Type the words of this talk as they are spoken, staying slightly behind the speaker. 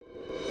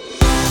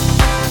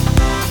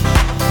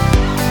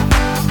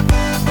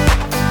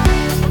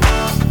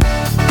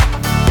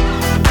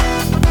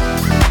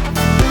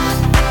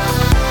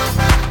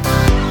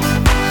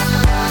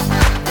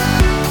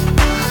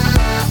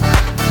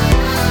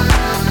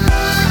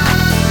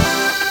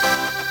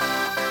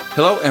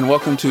Hello and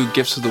welcome to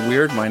Gifts of the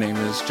Weird. My name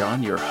is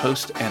John, your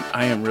host, and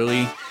I am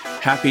really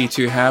happy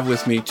to have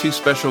with me two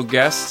special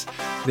guests.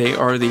 They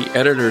are the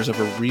editors of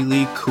a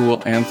really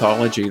cool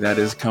anthology that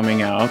is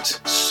coming out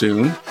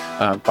soon,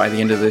 by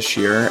the end of this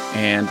year,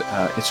 and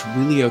it's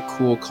really a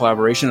cool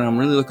collaboration. And I'm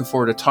really looking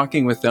forward to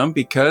talking with them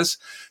because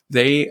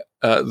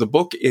the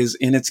book is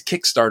in its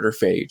Kickstarter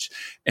phase,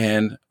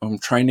 and I'm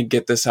trying to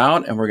get this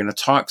out, and we're going to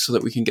talk so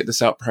that we can get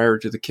this out prior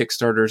to the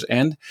Kickstarter's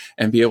end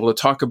and be able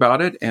to talk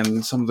about it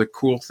and some of the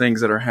cool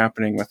things that are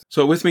happening with it.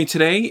 So with me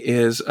today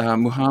is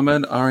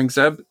Muhammad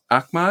Aurangzeb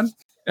Ahmad.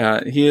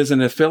 He is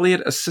an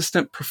affiliate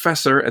assistant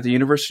professor at the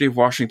University of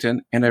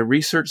Washington and a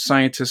research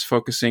scientist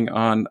focusing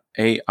on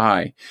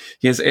AI.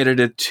 He has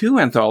edited two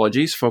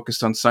anthologies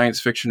focused on science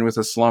fiction with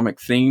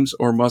Islamic themes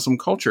or Muslim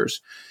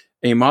cultures,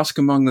 A Mosque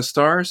Among the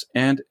Stars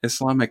and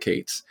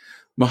Islamicates.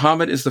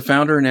 Muhammad is the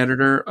founder and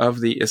editor of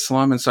the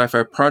Islam and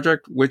Sci-Fi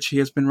Project, which he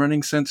has been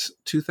running since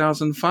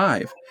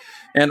 2005.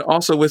 And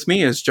also with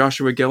me is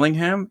Joshua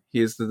Gillingham.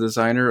 He is the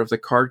designer of the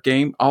card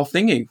game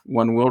Althingi,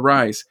 One Will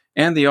Rise,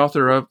 and the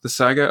author of The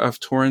Saga of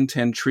Torin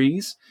Ten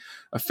Trees,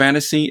 a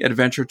fantasy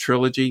adventure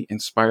trilogy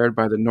inspired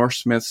by the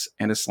Norse myths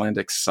and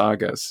Icelandic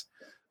sagas.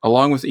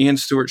 Along with Ian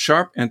Stewart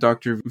Sharp and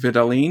Dr.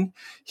 Vidalin,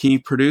 he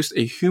produced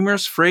a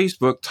humorous phrase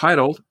book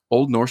titled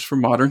Old Norse for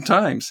Modern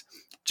Times.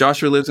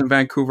 Joshua lives in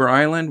Vancouver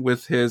Island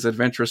with his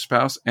adventurous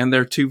spouse and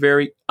their two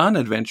very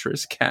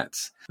unadventurous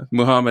cats.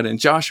 Muhammad and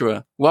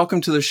Joshua,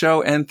 welcome to the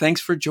show, and thanks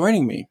for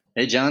joining me.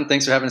 Hey, John,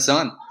 thanks for having us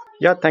on.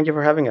 Yeah, thank you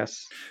for having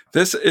us.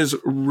 This is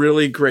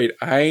really great.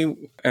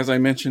 As I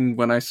mentioned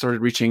when I started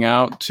reaching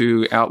out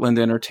to Outland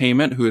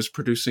Entertainment, who is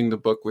producing the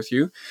book with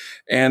you,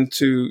 and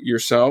to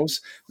yourselves,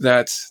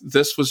 that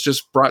this was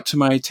just brought to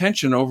my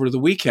attention over the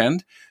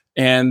weekend.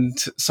 And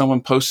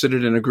someone posted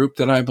it in a group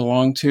that I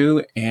belong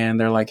to, and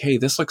they're like, hey,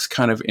 this looks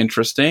kind of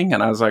interesting.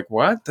 And I was like,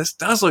 what? This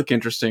does look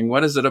interesting.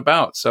 What is it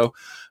about? So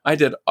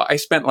I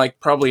spent like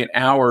probably an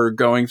hour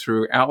going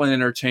through Outland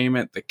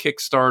Entertainment, the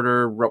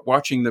Kickstarter,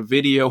 watching the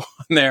video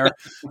on there,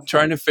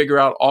 trying to figure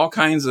out all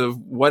kinds of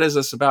what is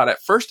this about.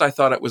 At first, I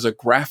thought it was a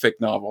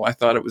graphic novel. I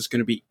thought it was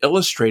going to be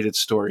illustrated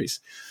stories,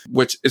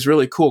 which is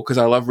really cool because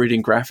I love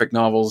reading graphic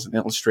novels and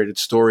illustrated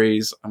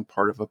stories. I'm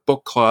part of a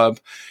book club.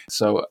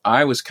 So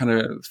I was kind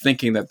of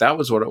thinking that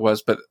was what it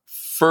was, but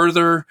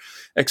further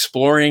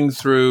exploring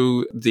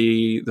through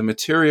the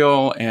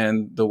material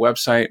and the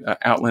website,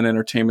 Outland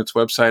Entertainment's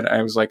website,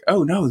 I was like,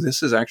 oh no,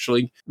 this is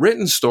actually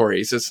written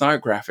stories. It's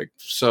not graphic.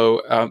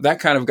 So that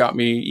kind of got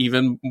me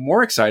even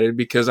more excited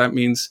because that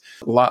means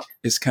a lot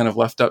is kind of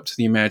left up to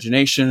the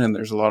imagination and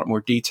there's a lot more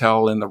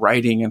detail in the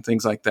writing and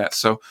things like that.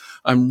 So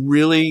I'm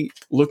really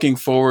looking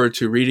forward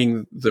to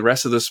reading the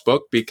rest of this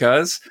book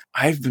because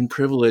I've been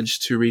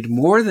privileged to read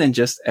more than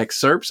just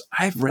excerpts.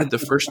 I've read the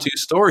first two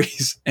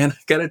stories and I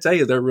got to tell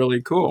you, they're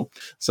really cool.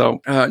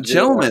 So,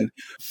 gentlemen,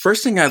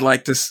 first thing I'd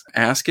like to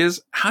ask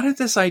is, how did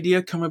this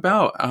idea come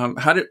about?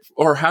 How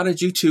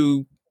did you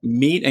two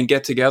meet and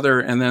get together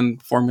and then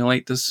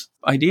formulate this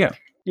idea?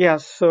 Yeah,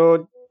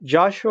 so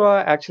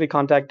Joshua actually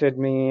contacted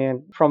me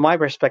from my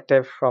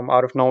perspective from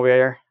out of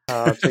nowhere.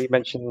 So he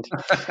mentioned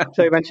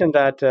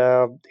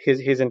that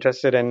he's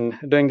interested in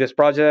doing this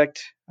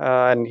project,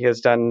 and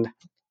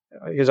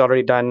he's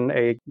already done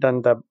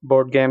the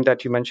board game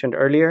that you mentioned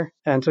earlier.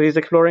 And so he's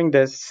exploring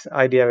this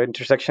idea of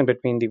intersection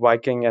between the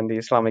Viking and the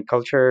Islamic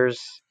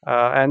cultures.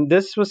 And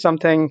this was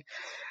something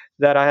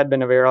that I had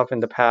been aware of in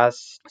the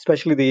past,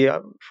 especially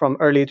from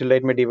early to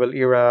late medieval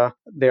era.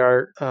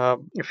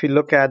 If you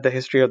look at the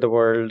history of the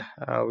world,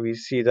 we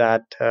see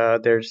that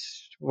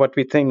there's what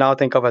we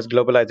think of as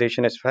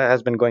globalization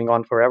has been going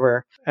on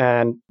forever.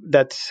 And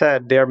that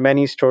said, there are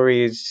many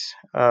stories,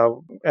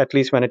 at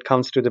least when it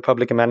comes to the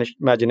public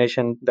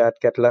imagination, that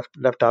get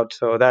left out.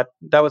 So that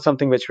was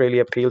something which really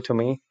appealed to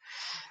me.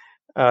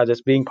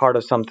 Just being part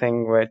of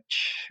something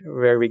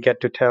where we get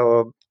to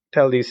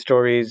tell these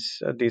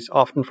stories, these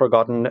often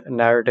forgotten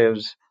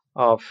narratives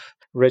of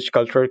rich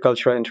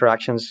cultural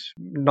interactions,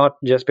 not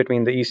just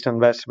between the East and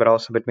West, but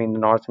also between the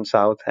North and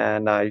South.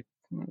 And I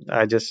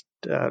just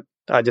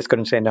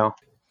couldn't say no.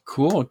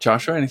 Cool.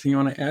 Joshua, anything you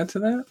want to add to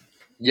that?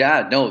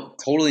 Yeah, no,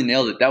 totally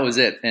nailed it. That was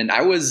it. And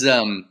I was,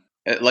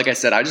 like I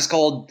said, I just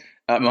called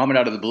Muhammad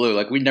out of the blue.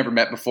 Like, we'd never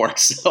met before.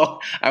 So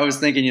I was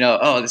thinking,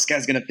 oh, this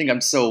guy's going to think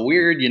I'm so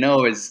weird.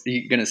 Is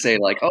he going to say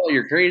like, oh,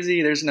 you're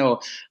crazy? There's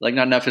not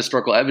enough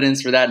historical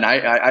evidence for that. And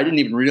I didn't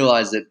even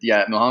realize that,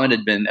 Muhammad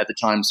had been at the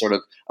time sort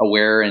of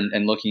aware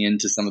and looking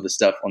into some of the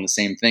stuff on the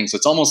same thing. So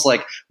it's almost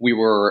like we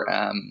were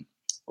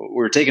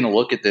taking a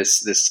look at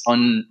this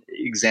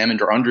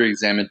unexamined or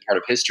underexamined part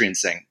of history and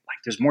saying, like,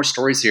 there's more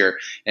stories here.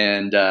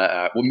 And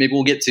maybe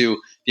we'll get to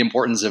the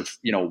importance of,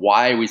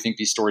 why we think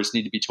these stories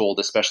need to be told,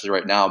 especially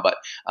right now. But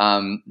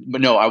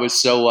no, I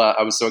was so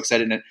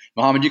excited. And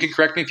Muhammad, you can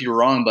correct me if you were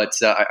wrong, but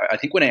I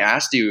think when I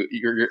asked you,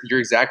 your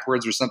exact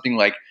words were something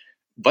like,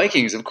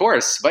 Vikings, of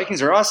course.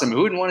 Vikings are awesome.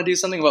 Who wouldn't want to do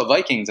something about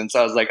Vikings? And so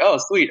I was like, oh,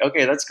 sweet.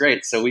 Okay, that's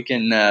great. So we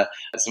can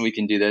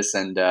do this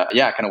and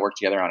kind of work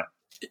together on it.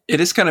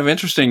 It is kind of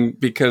interesting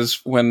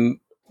because when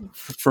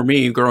for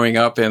me, growing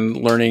up and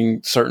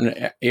learning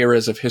certain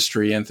eras of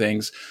history and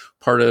things,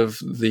 part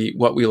of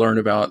what we learned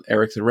about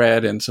Eric the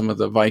Red and some of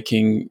the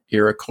Viking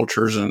era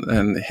cultures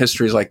and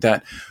histories like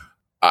that,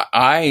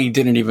 I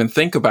didn't even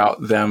think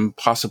about them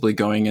possibly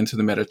going into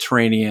the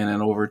Mediterranean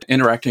and over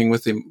interacting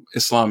with the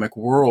Islamic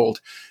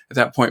world at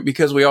that point,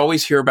 because we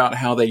always hear about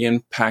how they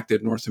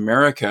impacted North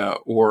America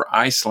or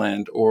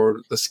Iceland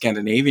or the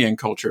Scandinavian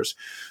cultures.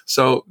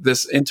 So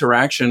this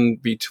interaction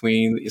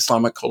between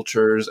Islamic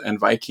cultures and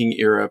Viking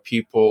era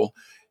people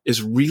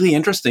is really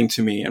interesting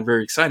to me and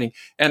very exciting.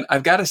 And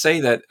I've got to say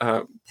that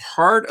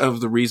part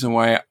of the reason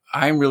why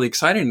I'm really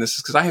excited in this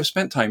is because I have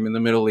spent time in the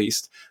Middle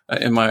East.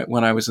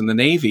 When I was in the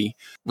Navy,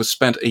 was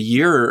spent a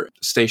year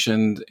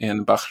stationed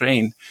in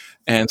Bahrain,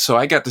 and so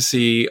I got to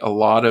see a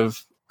lot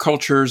of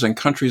cultures and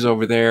countries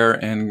over there,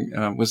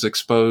 and was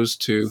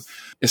exposed to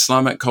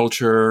Islamic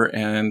culture,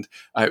 and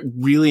I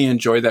really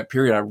enjoyed that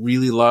period. I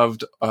really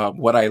loved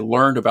what I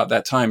learned about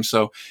that time.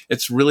 So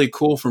it's really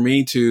cool for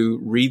me to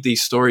read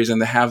these stories and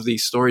to have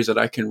these stories that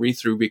I can read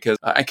through, because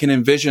I can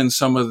envision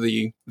some of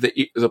the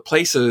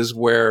places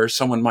where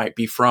someone might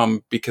be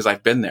from because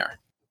I've been there.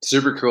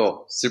 Super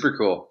cool. Super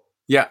cool.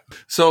 Yeah.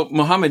 So,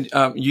 Mohammed,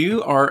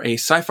 you are a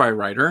sci-fi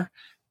writer,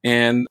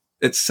 and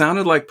it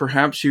sounded like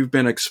perhaps you've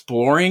been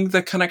exploring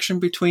the connection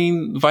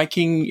between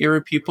Viking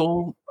era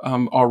people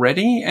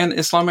already and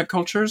Islamic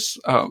cultures.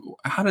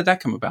 How did that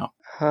come about?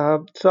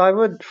 So I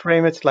would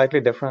frame it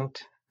slightly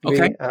differently.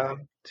 Okay.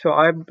 So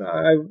I've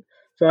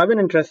been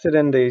interested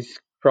in these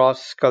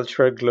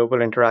cross-cultural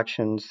global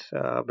interactions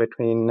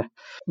between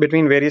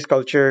various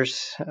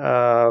cultures.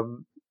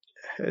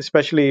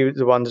 Especially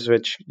the ones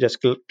which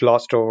just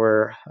glossed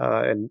over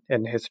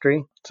in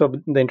history. So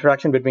the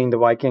interaction between the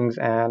Vikings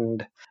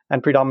and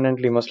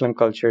predominantly Muslim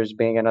cultures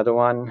being another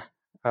one.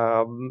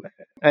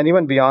 And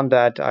even beyond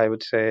that, I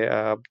would say,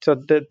 so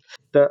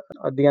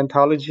the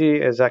anthology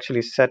is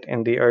actually set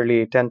in the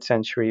early 10th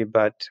century.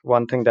 But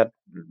one thing that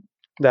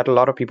a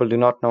lot of people do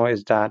not know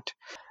is that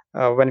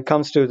when it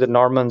comes to the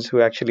Normans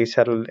who actually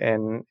settled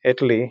in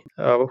Italy,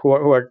 who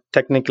are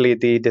technically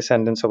the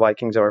descendants of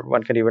Vikings, or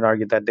one can even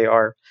argue that they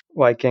are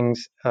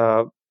Vikings.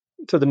 So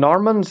the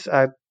Normans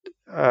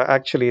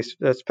actually,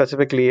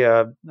 specifically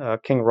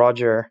King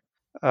Roger,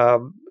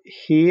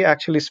 he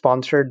actually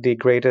sponsored the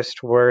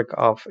greatest work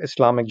of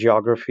Islamic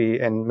geography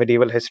in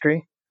medieval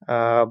history.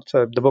 So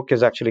the book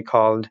is actually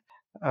called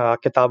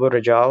Kitab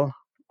al-Rijal,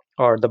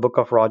 or the Book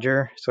of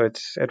Roger. So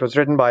it was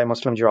written by a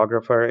Muslim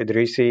geographer,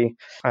 Idrisi,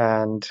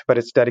 but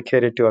it's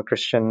dedicated to a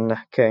Christian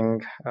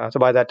king. So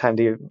by that time,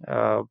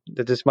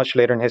 this is much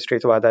later in history.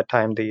 So by that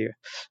time, the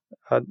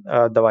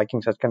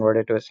Vikings had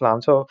converted to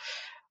Islam. So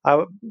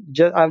I've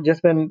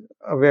just been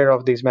aware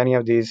of many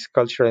of these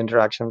cultural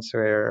interactions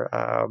where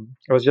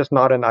it was just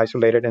not an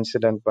isolated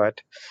incident, but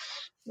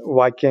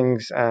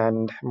Vikings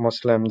and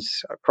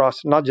Muslims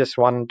across not just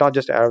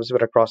Arabs,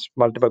 but across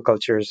multiple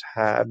cultures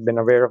had been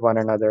aware of one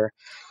another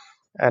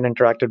and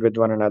interacted with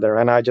one another,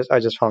 and I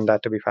just found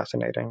that to be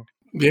fascinating.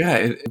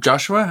 Yeah,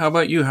 Joshua, how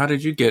about you? How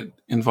did you get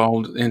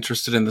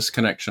interested in this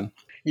connection?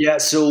 Yeah,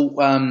 so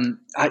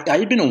I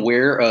had been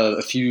aware of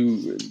a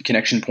few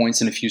connection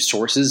points and a few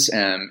sources.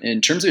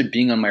 In terms of it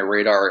being on my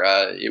radar,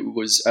 it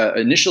was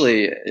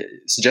initially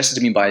suggested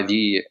to me by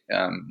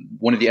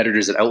one of the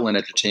editors at Outland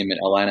Entertainment,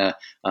 Alana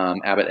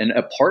Abbott, and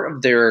a part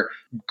of their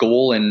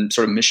goal and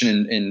sort of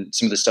mission in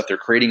some of the stuff they're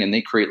creating, and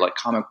they create like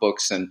comic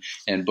books and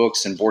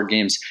books and board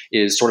games,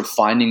 is sort of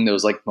finding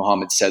those, like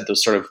Mohammed said,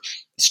 those sort of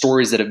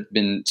stories that have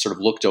been sort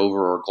of looked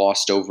over or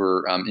glossed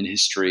over in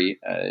history,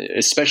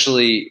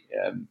 especially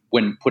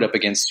when put up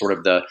against sort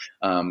of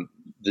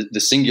the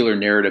singular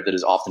narrative that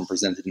is often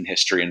presented in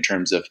history in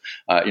terms of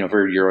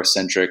very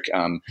Eurocentric,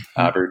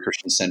 very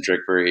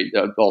Christian-centric, very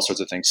all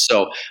sorts of things.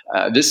 So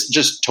this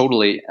just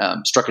totally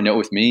struck a note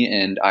with me,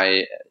 and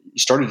I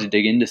started to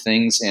dig into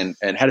things and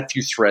had a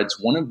few threads.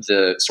 One of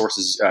the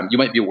sources you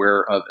might be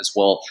aware of as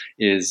well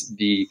is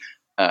the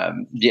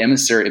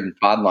emissary Ibn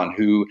Fadlan,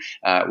 who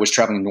was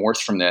traveling north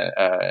from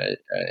the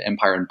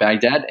empire in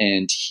Baghdad,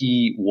 and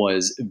he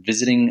was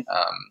visiting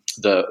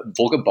the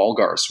Volga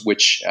Bulgars,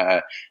 which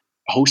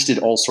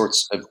hosted all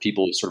sorts of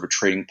people, sort of a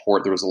trading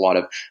port. There was a lot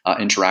of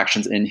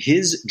interactions, and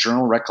his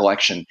journal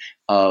recollection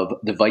of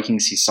the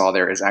Vikings he saw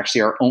there is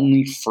actually our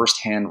only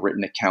firsthand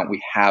written account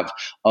we have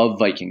of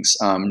Vikings.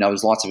 Now,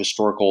 there's lots of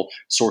historical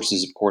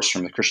sources, of course,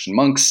 from the Christian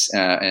monks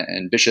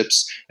and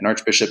bishops and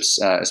archbishops,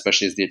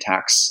 especially as the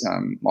attacks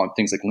on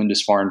things like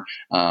Lindisfarne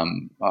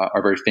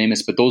are very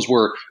famous. But those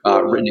were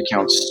written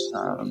accounts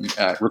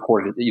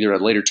recorded either at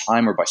a later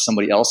time or by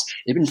somebody else.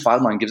 Ibn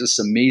Fadlan gives us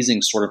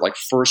amazing sort of like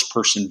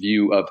first-person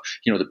view of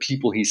the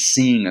people he's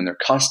seeing and their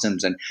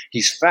customs, and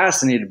he's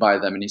fascinated by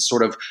them, and he's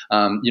sort of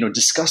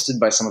disgusted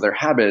by some of their their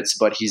habits,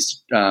 but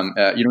he's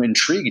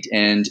intrigued,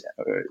 and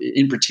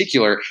in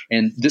particular,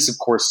 and this, of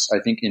course, I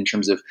think in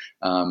terms of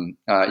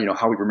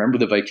how we remember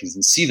the Vikings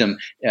and see them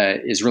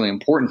is really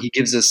important. He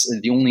gives us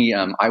the only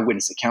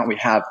eyewitness account we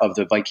have of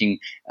the Viking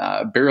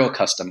burial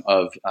custom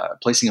of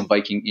placing a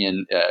Viking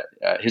in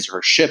his or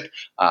her ship,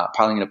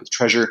 piling it up with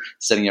treasure,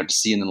 setting it up to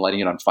sea, and then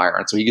lighting it on fire.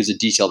 And so he gives a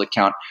detailed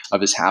account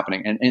of this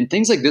happening, and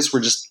things like this were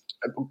just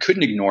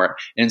couldn't ignore it.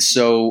 And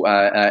so,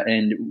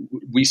 and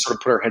we sort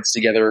of put our heads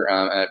together,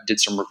 did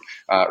some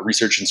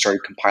research and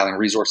started compiling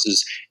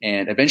resources.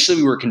 And eventually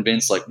we were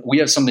convinced, like, we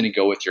have something to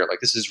go with here. Like,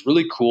 this is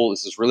really cool.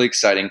 This is really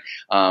exciting.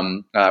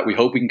 We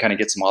hope we can kind of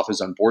get some authors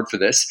on board for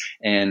this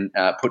and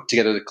put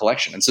together the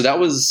collection. And so that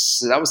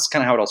was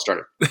kind of how it all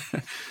started.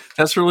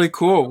 That's really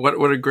cool.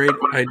 What a great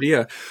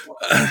idea.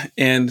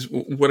 And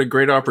what a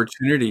great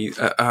opportunity.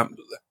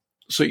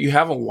 So you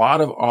have a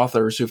lot of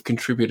authors who've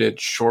contributed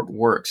short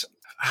works.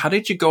 How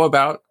did you go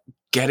about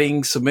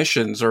getting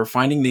submissions or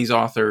finding these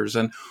authors,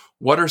 and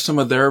what are some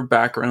of their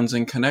backgrounds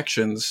and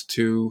connections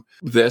to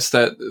this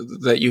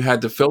that you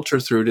had to filter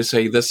through to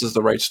say this is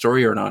the right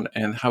story or not?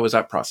 And how was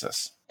that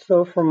process?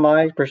 So from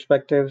my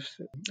perspective,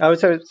 I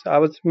was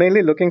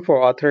mainly looking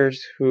for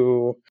authors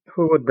who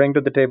would bring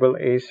to the table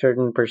a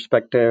certain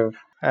perspective,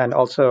 and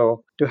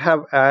also to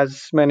have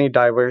as many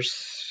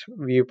diverse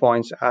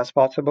viewpoints as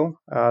possible.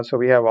 So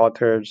we have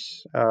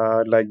authors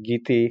like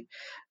Geeti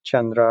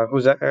Chandra,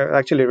 who's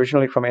actually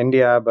originally from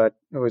India, but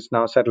who is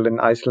now settled in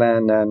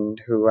Iceland, and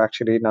who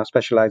actually now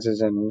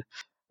specializes in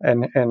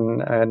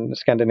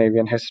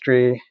Scandinavian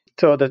history.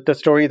 So the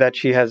story that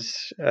she has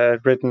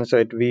written, so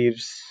it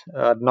weaves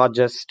not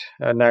just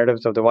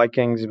narratives of the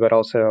Vikings, but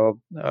also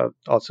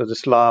the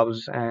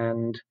Slavs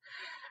and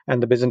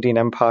the Byzantine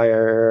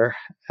Empire,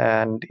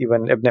 and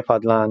even Ibn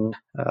Fadlan.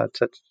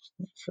 It's a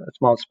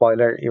small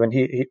spoiler. Even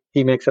he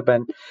makes up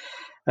an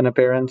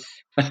appearance.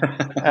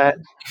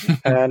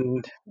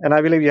 and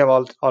I believe you have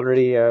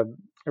already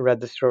read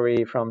the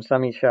story from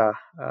Sami Shah.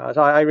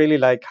 So I really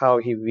like how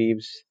he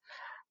weaves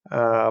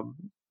like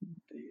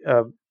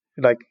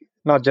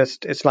not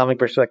just Islamic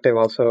perspective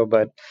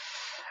but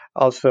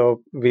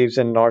also weaves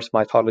in Norse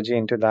mythology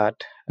into that.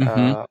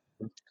 Mm-hmm.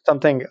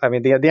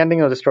 The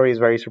ending of the story is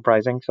very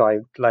surprising, so I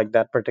like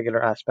that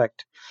particular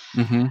aspect.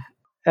 Mm-hmm.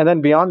 And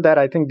then beyond that,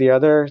 I think the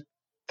other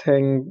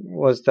thing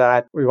was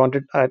that we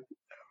wanted,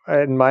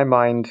 in my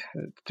mind,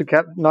 to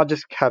not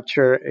just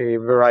capture a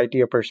variety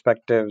of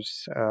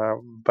perspectives,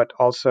 but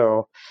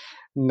also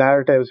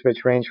narratives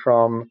which range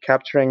from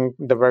capturing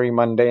the very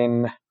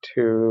mundane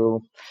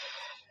to,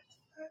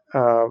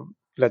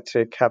 let's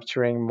say,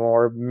 capturing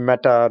more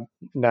meta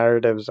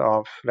narratives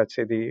of, let's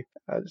say, the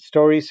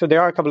stories. So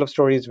there are a couple of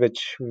stories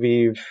which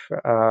we've,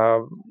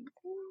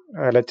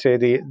 let's say,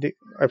 the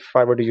if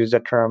I were to use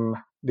that term,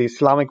 the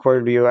Islamic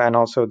worldview and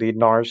also the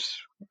Norse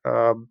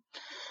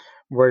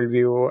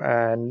worldview,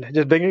 and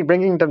just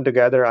bringing them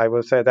together, I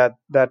will say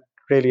that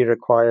really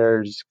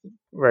requires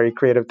very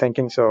creative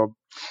thinking. So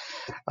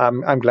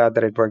I'm glad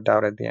that it worked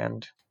out at the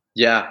end.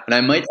 Yeah, and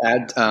I might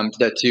add to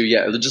that too.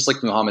 Yeah, just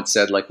like Muhammad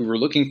said, like we were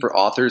looking for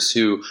authors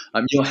who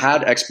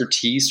had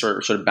expertise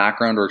or sort of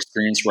background or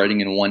experience writing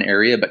in one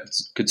area, but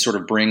could sort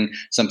of bring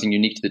something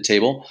unique to the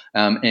table.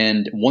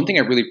 And one thing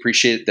I really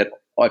appreciate that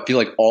I feel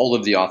like all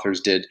of the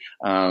authors did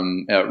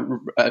in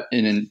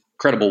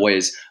incredible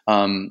ways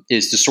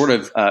is to sort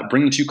of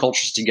bring the two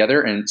cultures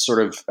together and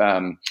sort of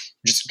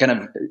just kind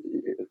of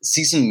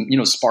see some,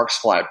 sparks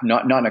fly,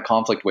 not in a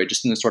conflict way,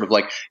 just in the sort of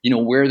like,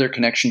 where are their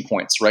connection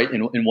points, right?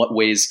 In what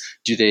ways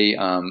do they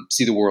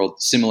see the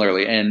world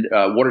similarly? And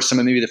what are some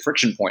of maybe the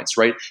friction points,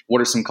 right?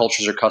 What are some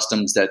cultures or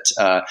customs that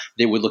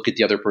they would look at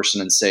the other person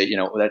and say,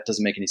 that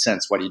doesn't make any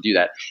sense. Why do you do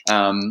that?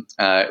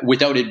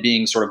 Without it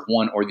being sort of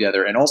one or the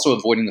other. And also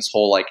avoiding this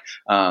whole like,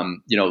 oh,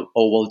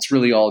 well, it's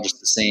really all just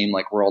the same.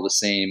 Like we're all the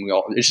same.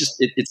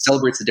 It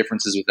celebrates the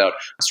differences without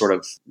sort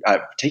of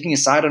taking a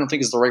side. I don't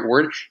think is the right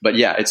word, but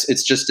yeah,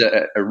 it's just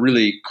a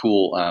really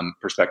cool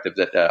perspective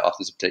that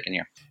authors have taken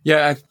here.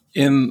 Yeah,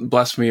 in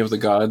Blasphemy of the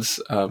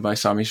Gods by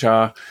Sami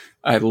Shah,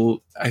 I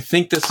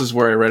think this is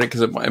where I read it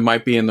because it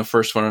might be in the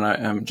first one and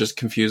I'm just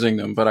confusing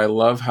them, but I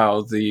love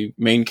how the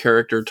main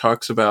character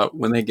talks about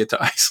when they get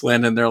to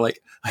Iceland and they're like,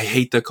 I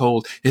hate the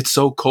cold. It's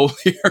so cold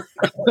here.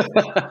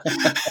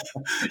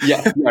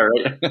 yeah,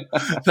 right.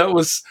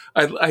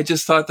 I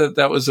just thought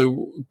that was a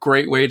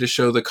great way to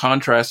show the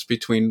contrast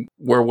between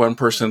where one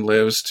person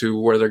lives to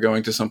where they're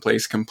going to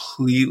someplace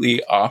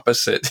completely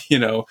opposite,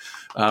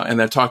 and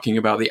they're talking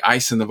about the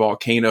ice and the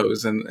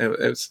volcanoes. And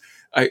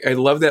I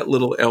love that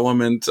little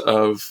element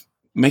of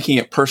making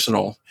it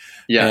personal.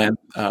 Yeah. And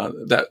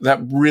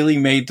that really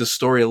made the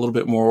story a little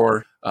bit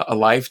more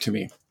alive to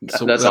me.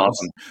 So that's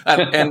awesome.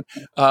 And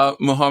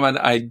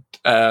Muhammad,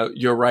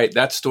 you're right.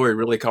 That story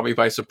really caught me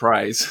by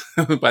surprise.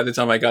 By the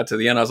time I got to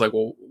the end, I was like,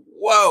 well,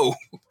 whoa,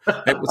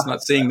 I was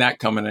not seeing that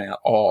coming at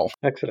all.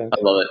 Excellent.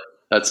 I love it.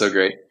 That's so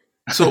great.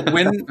 So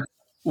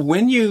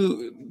when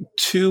you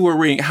two were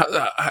reading,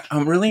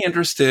 I'm really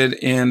interested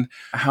in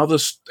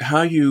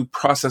how you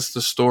process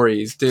the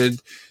stories. Did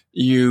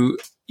you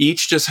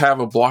each just have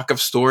a block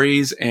of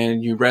stories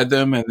and you read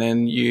them and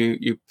then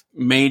you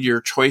made your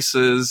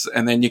choices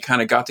and then you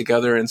kind of got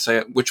together and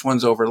say which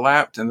ones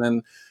overlapped and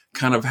then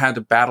kind of had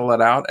to battle it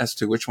out as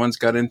to which ones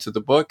got into the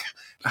book.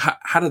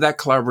 How did that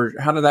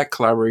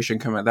collaboration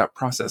come about, that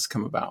process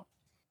come about?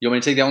 You want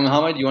me to take that one,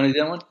 Muhammad? You want to do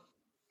that one?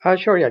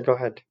 Sure. Yeah, go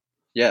ahead.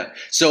 Yeah.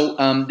 So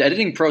the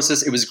editing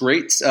process, it was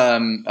great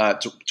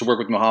to work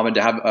with Muhammad,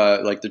 to have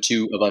like the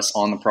two of us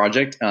on the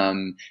project.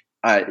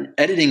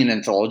 Editing an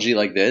anthology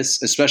like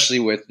this, especially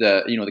with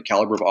the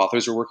caliber of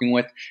authors we're working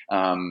with,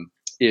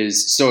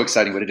 is so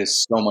exciting, but it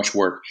is so much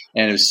work.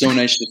 And it was so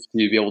nice to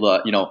be able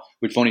to,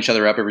 we'd phone each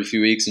other up every few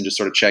weeks and just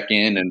sort of check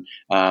in. And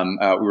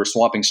we were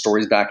swapping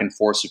stories back and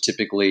forth. So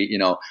typically,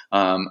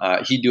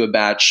 he'd do a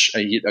batch,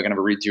 I'd kind of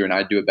a read through, and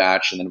I'd do a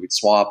batch, and then we'd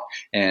swap.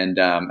 And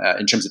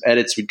in terms of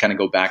edits, we'd kind of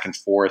go back and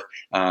forth.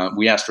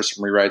 We asked for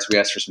some rewrites, we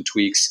asked for some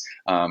tweaks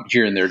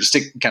here and there, just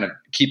to kind of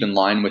keep in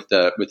line with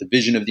the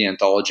vision of the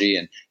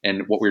anthology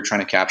and what we were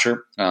trying to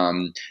capture.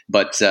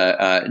 But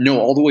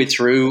all the way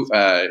through,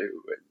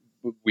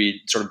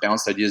 we sort of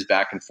bounced ideas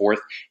back and forth.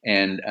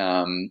 And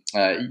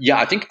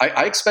I think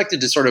I expected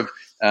to sort of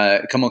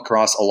come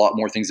across a lot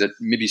more things that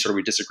maybe sort of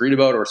we disagreed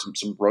about or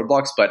some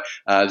roadblocks. But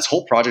this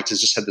whole project has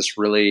just had this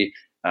really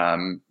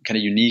kind of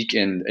unique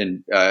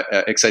and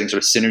exciting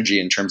sort of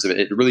synergy in terms of it.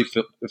 It really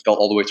felt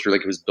all the way through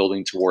like it was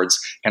building towards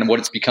kind of what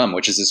it's become,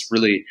 which is this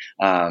really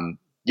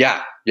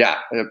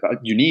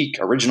unique,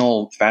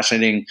 original,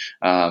 fascinating,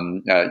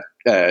 kind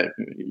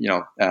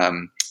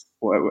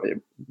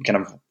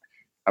of,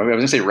 I was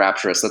going to say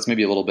rapturous. That's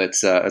maybe a little bit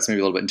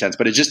intense,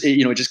 but it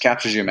just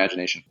captures your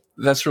imagination.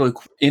 That's a really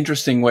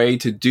interesting way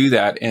to do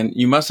that. And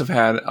you must have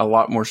had a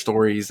lot more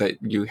stories that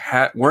you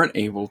weren't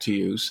able to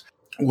use.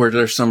 Were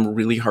there some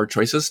really hard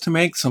choices to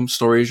make? Some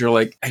stories you're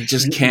like, I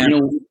just can't.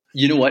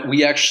 You know what?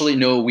 We actually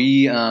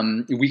we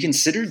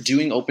considered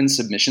doing open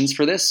submissions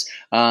for this.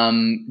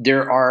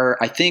 There are,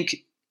 I think,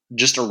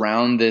 just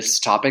around this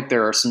topic,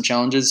 there are some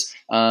challenges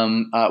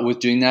with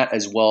doing that,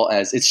 as well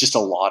as it's just a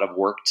lot of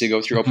work to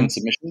go through open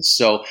submissions.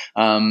 So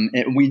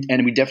we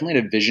definitely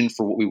had a vision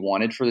for what we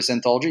wanted for this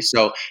anthology.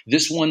 So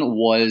this one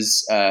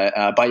was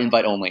by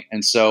invite only,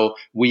 and so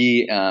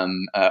we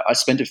I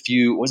spent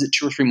 2 or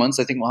 3 months,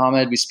 I think,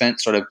 Muhammad. We spent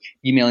sort of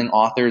emailing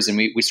authors, and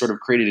we sort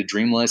of created a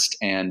dream list.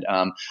 And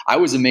I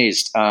was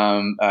amazed.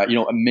 Many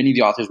of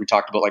the authors we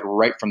talked about, like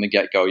right from the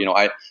get go.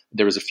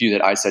 There was a few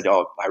that I said,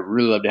 "Oh, I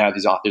really love to have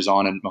these authors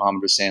on," and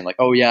Muhammad was saying like,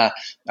 "Oh yeah,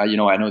 I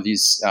know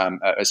these."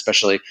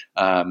 Especially,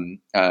 I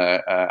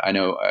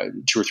know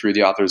 2 or 3 of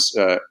the authors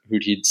who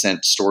he'd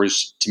sent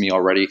stories to me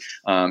already.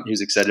 He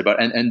was excited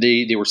about, and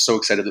they were so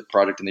excited about the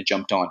project, and they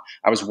jumped on.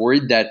 I was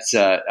worried that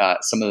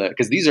some of the,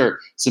 because these are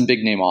some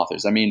big name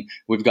authors. I mean,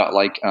 we've got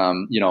like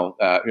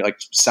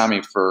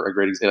Sami for a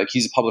great example. Like,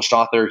 he's a published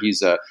author,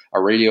 he's a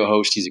radio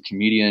host, he's a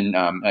comedian.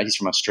 He's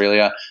from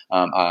Australia,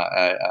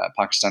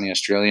 Pakistani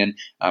Australian.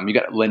 You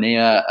got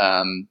Linnea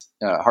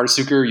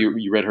Hartsuker.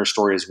 You read her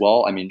story as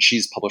well. I mean,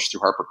 she's published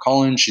through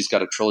HarperCollins. She's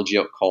got a trilogy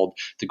out called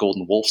The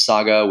Golden Wolf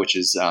Saga, which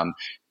is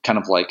kind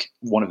of like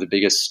one of the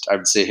biggest, I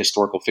would say,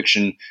 historical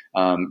fiction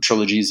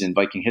trilogies in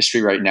Viking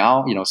history right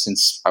now.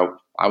 Since I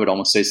would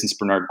almost say since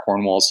Bernard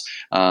Cornwell's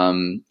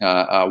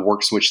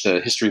works, which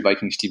the History of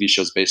Vikings TV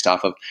show is based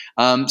off of.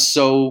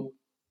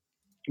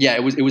 Yeah,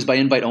 it was by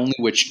invite only,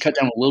 which cut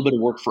down a little bit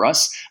of work for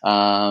us,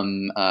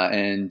 and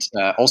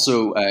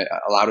also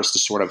allowed us to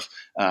sort of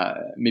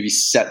maybe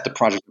set the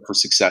project up for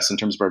success in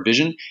terms of our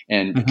vision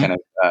and kind of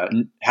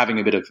having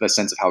a bit of a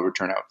sense of how it would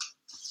turn out.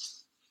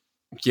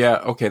 Yeah,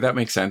 okay, that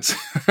makes sense.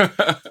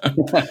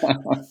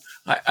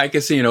 I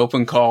could see an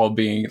open call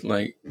being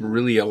like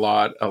really a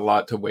lot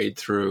to wade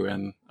through,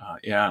 and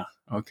yeah,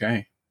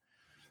 okay.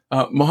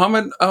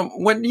 Muhammad,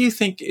 what do you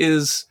think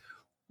is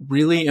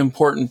really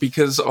important?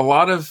 Because a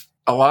lot of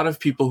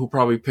people who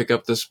probably pick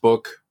up this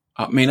book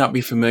may not be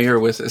familiar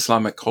with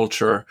Islamic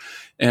culture.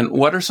 And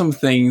what are some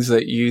things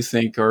that you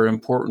think are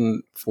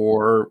important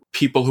for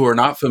people who are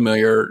not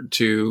familiar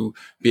to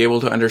be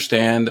able to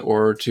understand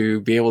or to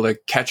be able to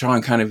catch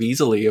on kind of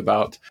easily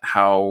about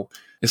how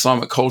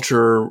Islamic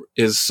culture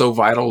is so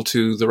vital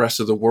to the rest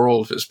of the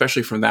world,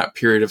 especially from that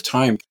period of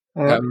time?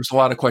 There's a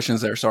lot of questions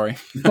there. Sorry.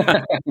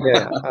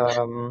 Yeah.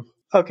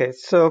 Okay.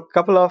 So a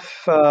couple of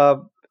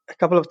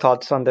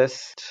thoughts on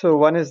this. So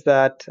one is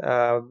that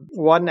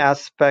one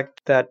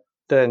aspect that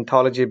the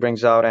anthology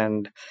brings out,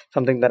 and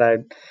something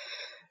that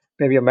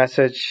maybe a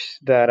message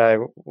that I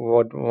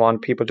would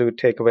want people to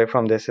take away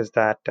from this, is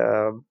that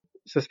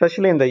so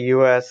especially in the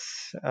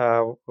US,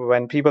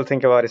 when people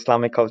think about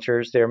Islamic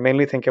cultures, they're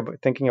mainly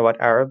thinking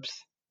about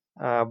Arabs.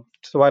 So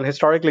while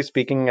historically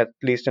speaking, at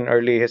least in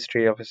early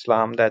history of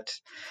Islam,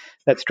 that's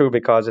true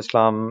because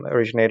Islam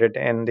originated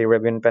in the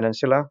Arabian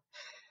Peninsula.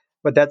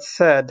 But that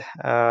said,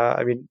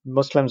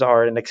 Muslims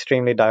are an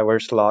extremely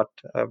diverse lot.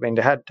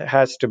 It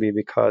has to be,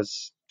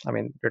 because,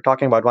 we're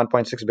talking about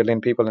 1.6 billion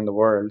people in the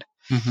world,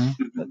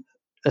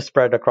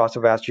 spread across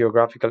a vast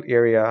geographical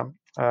area.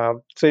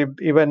 So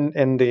even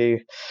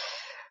the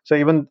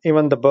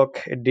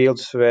book, it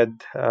deals with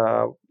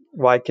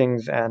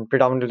Vikings and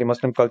predominantly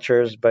Muslim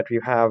cultures, but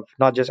you have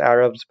not just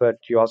Arabs, but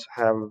you also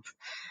have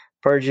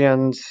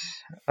Persians,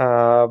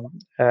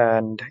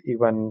 and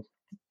even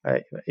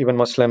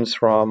Muslims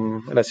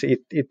from, let's say,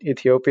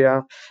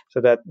 Ethiopia,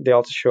 so that they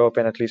also show up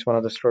in at least one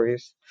of the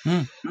stories.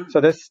 So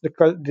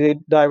the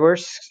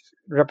diverse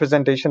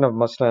representation of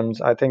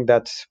Muslims, I think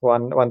that's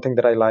one thing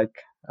that I like.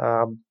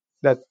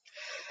 That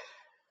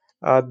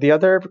the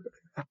other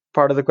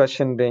part of the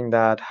question being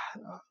that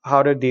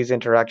how did these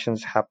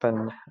interactions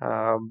happen?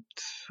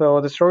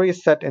 So the story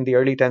is set in the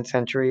early 10th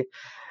century.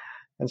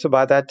 And so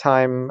by that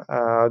time,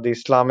 the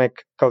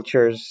Islamic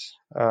cultures,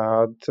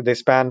 so they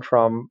span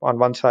from, on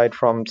one side,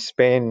 from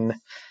Spain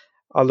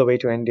all the way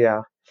to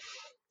India.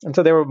 And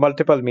so there were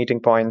multiple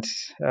meeting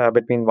points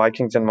between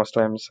Vikings and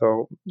Muslims.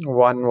 So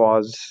one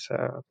was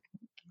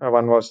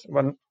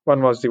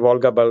the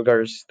Volga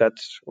Bulgars.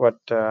 That's what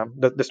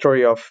the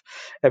story of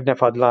Ibn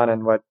Fadlan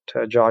and what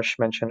Josh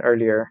mentioned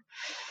earlier.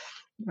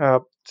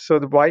 So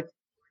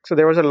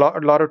there was a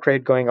lot of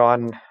trade going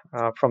on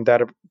from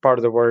that part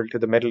of the world to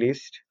the Middle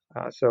East.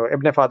 So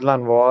Ibn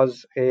Fadlan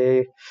was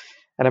an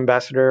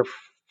ambassador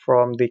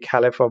from the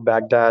Caliph of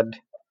Baghdad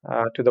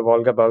to the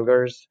Volga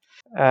Bulgars,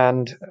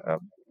 and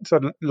so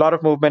a lot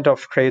of movement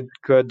of trade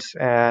goods.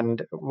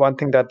 And one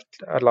thing that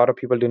a lot of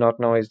people do not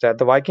know is that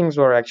the Vikings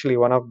were actually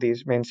one of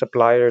these main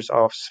suppliers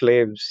of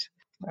slaves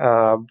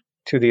to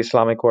the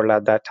Islamic world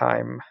at that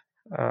time.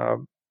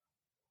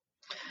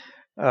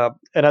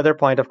 Another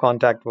point of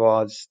contact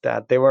was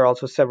that there were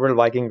also several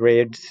Viking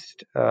raids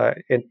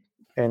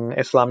in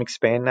Islamic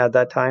Spain at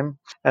that time,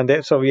 and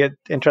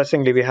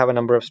interestingly, we have a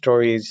number of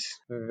stories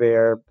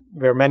where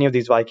many of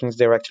these Vikings,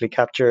 they were actually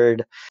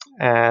captured,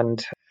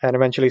 and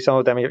eventually some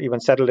of them even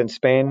settled in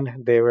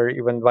Spain. There were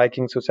even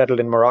Vikings who settled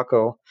in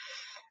Morocco.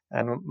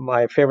 And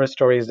my favorite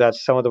story is that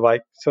some of the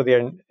Vikings, so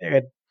they're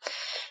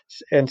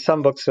in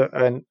some books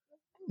and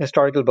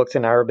historical books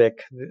in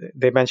Arabic,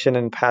 they mention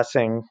in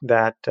passing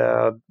that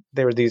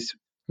there were these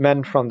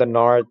men from the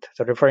north,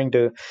 so referring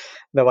to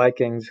the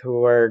Vikings, who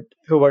were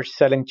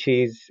selling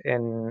cheese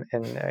in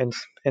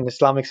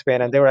Islamic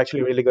Spain, and they were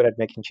actually really good at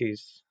making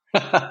cheese.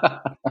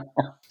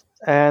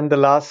 And the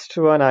last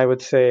one I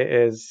would say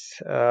is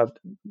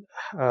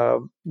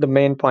the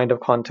main point of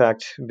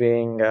contact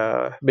being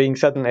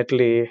southern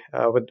Italy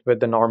with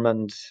the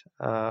Normans.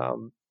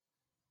 And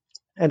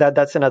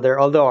that's another,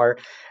 although our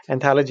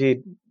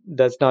anthology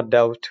does not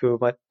delve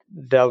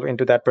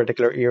into that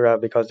particular era,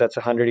 because that's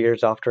 100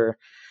 years after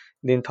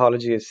the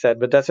anthology is set.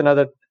 But that's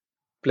another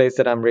place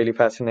that I'm really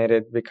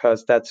fascinated,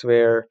 because that's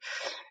where,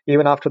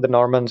 even after the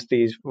Normans,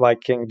 these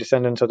Viking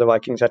descendants of the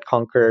Vikings had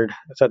conquered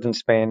southern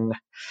Spain,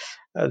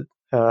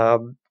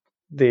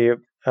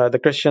 the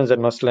Christians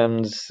and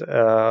Muslims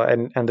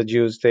and the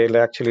Jews, they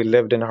actually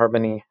lived in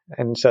harmony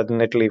in southern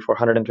Italy for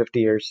 150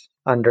 years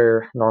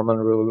under Norman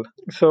rule.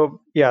 So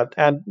yeah,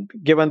 and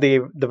given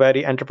the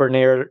very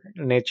entrepreneurial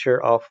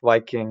nature of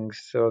Vikings,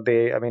 so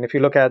if you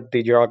look at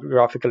the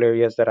geographical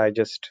areas that I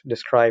just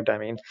described,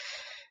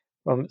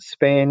 from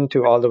Spain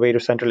to all the way to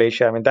Central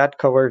Asia, that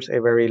covers a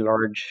very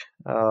large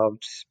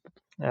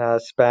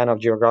span of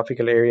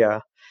geographical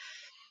area.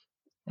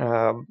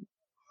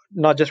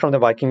 Not just from the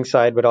Viking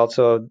side, but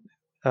also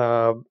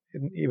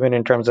even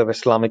in terms of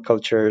Islamic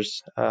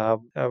cultures.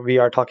 We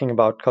are talking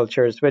about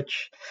cultures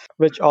which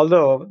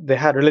although they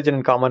had religion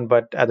in common,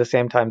 but at the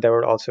same time, they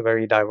were also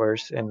very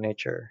diverse in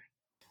nature.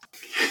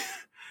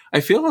 I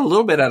feel a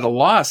little bit at a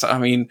loss.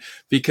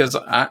 Because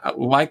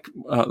like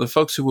the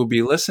folks who will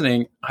be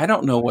listening, I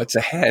don't know what's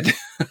ahead.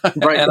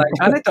 Right. And I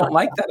kind of don't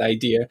like that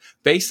idea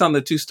based on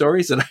the two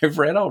stories that I've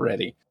read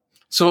already.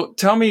 So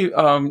tell me,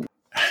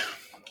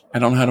 I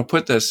don't know how to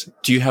put this.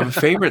 Do you have a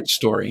favorite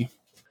story?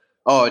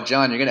 Oh,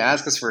 John, you're going to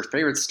ask us for a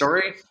favorite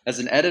story as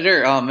an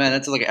editor? Oh, man,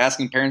 that's like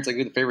asking parents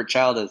who the favorite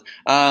child is.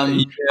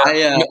 Let's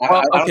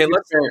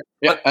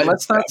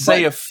not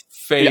say a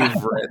favorite. Yeah.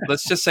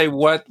 Let's just say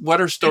what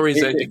are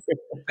stories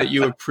that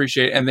you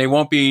appreciate, and they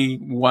won't be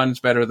one's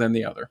better than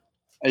the other.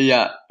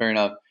 Yeah, fair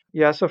enough.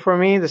 Yeah, so for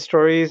me, the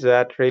stories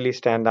that really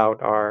stand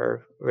out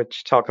are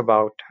which talk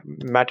about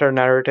meta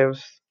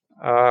narratives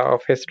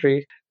of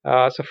history.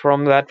 So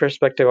from that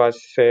perspective, I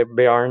say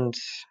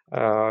Bjarne's,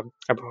 I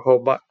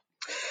hope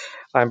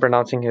I'm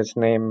pronouncing his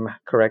name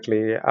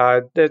correctly.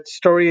 That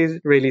story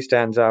really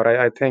stands out.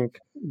 I think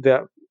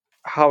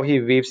how he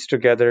weaves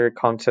together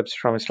concepts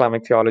from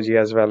Islamic theology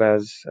as well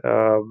as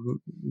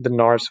the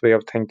Norse way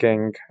of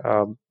thinking,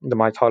 the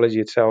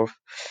mythology itself.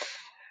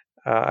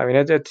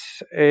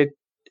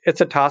 It's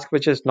a task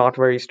which is not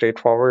very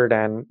straightforward,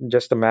 and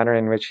just the manner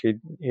in which he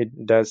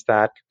does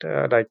that,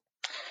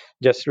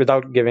 just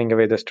without giving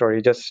away the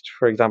story, just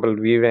for example,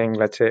 weaving,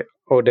 let's say,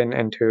 Odin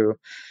into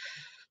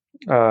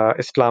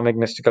Islamic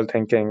mystical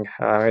thinking,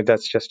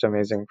 that's just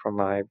amazing from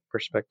my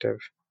perspective.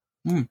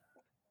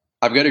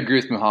 I've got to agree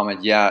with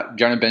Muhammad. Yeah,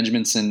 Bjarne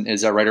Benjaminson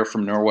is a writer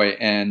from Norway,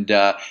 and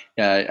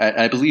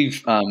I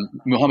believe,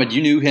 Muhammad,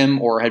 you knew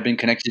him or had been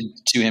connected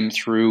to him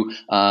through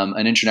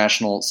an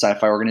international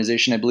sci-fi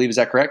organization, I believe. Is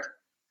that correct?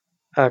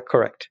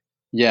 Correct.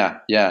 Yeah,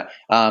 yeah,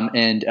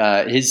 and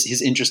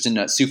his interest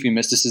in Sufi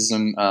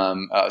mysticism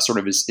sort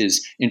of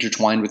is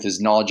intertwined with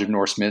his knowledge of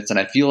Norse myths, and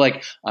I feel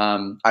like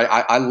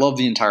I love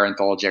the entire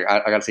anthology. I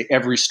got to say,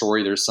 every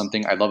story there's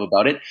something I love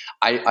about it.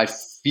 I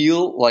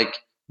feel like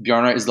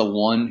Bjarne is the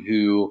one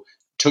who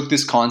took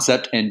this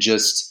concept and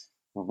just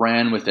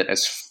ran with it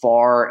as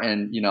far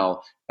and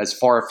as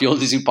far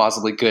afield as he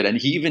possibly could, and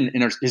he even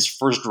in his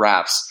first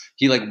drafts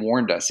he like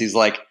warned us. He's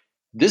like,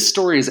 this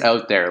story is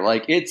out there,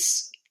 like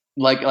it's.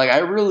 Like I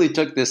really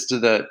took this to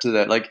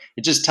the like,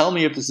 just tell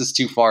me if this is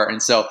too far.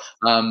 And so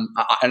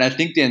and I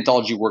think the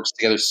anthology works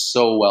together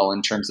so well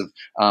in terms of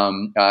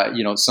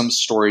some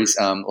stories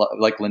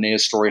like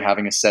Linnea's story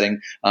having a setting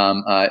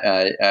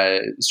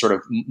sort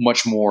of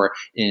much more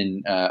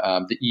in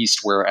the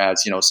east,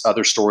 whereas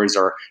other stories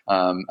are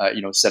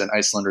set in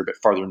Iceland or a bit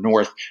farther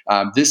north.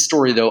 This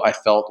story though I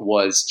felt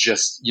was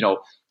just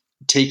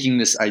taking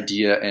this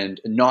idea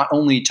and not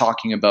only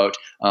talking about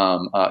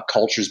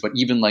cultures, but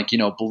even like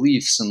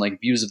beliefs and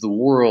like views of the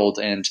world,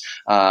 and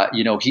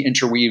he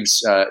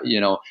interweaves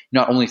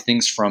not only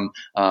things from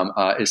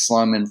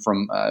Islam and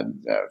from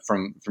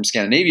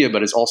Scandinavia,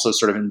 but it also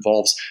sort of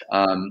involves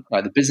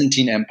the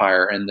Byzantine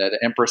Empire, and the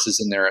empress is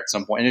in there at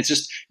some point, and it's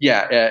just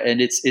and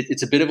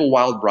it's a bit of a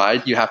wild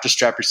ride. You have to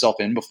strap yourself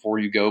in before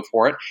you go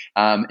for it,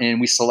 and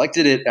we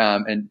selected it,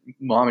 and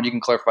Mohammed, you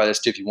can clarify this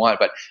too if you want,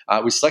 but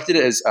we selected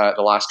it as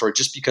the last story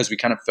just because we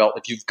kind of felt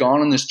if you've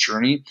gone on this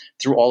journey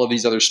through all of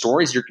these other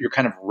stories, you're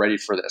kind of ready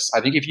for this.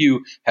 I think if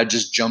you had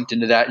just jumped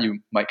into that, you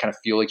might kind of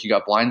feel like you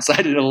got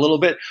blindsided a little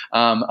bit,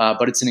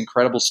 but it's an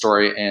incredible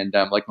story, and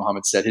like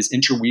Mohammed said, his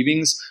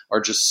interweavings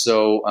are just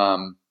so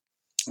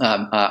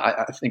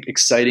I think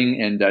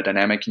exciting and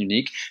dynamic and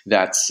unique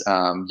that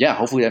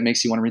hopefully that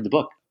makes you want to read the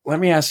book.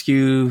 Let me ask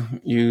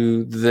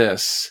you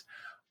this.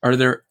 Are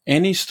there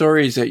any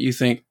stories that you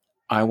think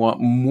I want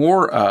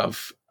more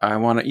of? I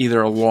want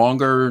either a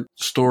longer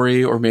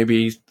story or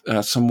maybe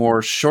some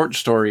more short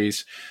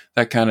stories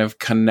that kind of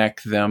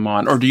connect them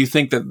on. Or do you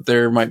think that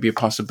there might be a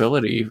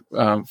possibility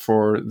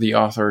for the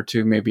author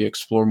to maybe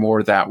explore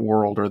more that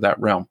world or that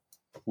realm?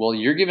 Well,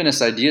 you're giving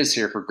us ideas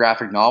here for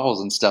graphic novels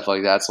and stuff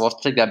like that. So we'll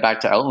have to take that back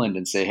to Outland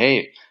and say,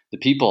 hey, the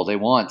people, they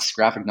want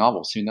graphic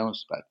novels. Who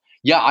knows? But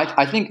yeah,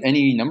 I think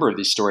any number of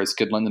these stories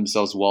could lend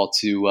themselves well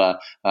to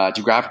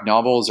graphic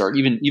novels, or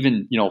even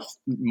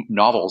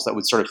novels that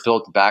would sort of fill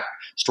out the back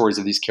stories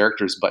of these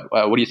characters. But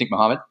what do you think,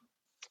 Mohammed?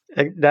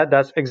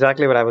 That's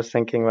exactly what I was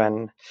thinking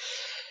when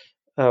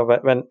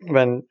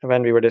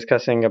we were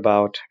discussing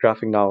about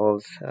graphic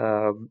novels.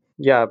 We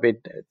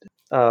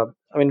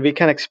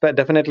can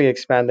definitely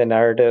expand the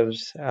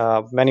narratives.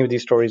 Many of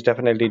these stories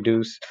definitely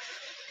do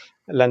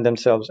lend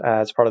themselves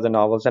as part of the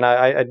novels, and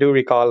I do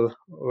recall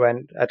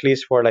when, at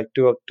least for like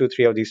two,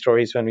 three of these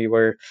stories, when we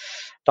were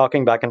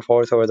talking back and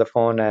forth over the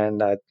phone,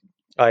 and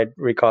I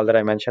recall that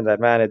I mentioned that,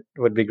 man, it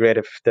would be great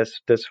if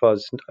this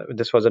was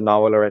a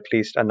novel, or at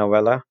least a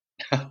novella.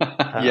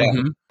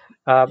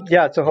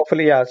 So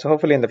hopefully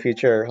in the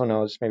future, who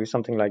knows, maybe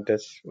something like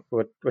this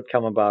would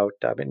come about.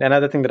 I mean,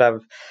 another thing that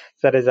I've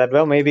said is that,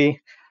 well,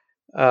 maybe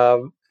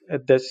some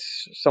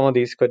of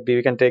these could be,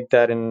 we can take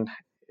that in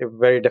a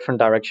very different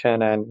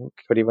direction, and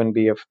could even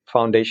be a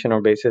foundation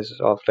or basis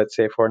of, let's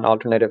say, for an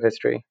alternative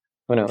history.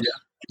 Who knows?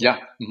 Yeah.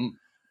 Mm-hmm.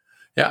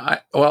 Yeah,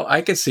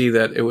 I could see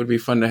that it would be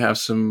fun to have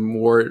some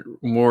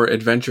more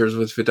adventures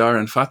with Vidar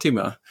and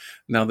Fatima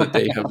now that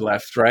they have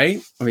left,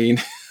 right? I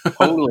mean,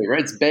 totally,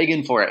 right? It's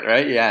begging for it,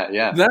 right?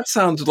 Yeah. That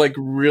sounds like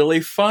really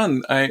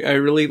fun. I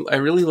really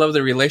love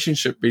the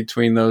relationship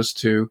between those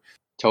two.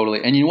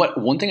 Totally. And you know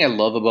what? One thing I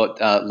love about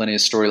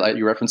Linnea's story, like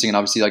you're referencing, and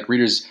obviously like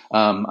readers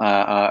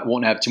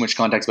won't have too much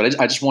context, but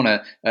I just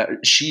want to,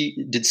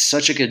 she did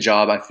such a good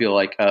job, I feel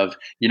like, of,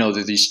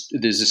 there's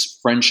this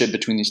friendship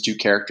between these two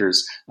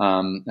characters,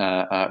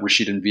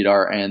 Rashid and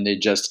Vidar, and they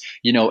just,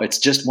 it's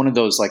just one of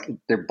those, like,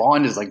 their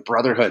bond is like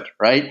brotherhood,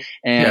 right?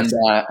 And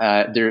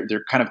yes.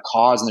 Their kind of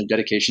cause and their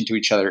dedication to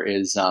each other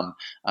is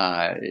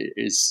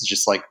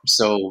just like,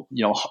 so,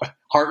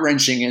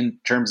 heart-wrenching in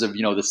terms of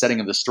the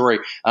setting of the story,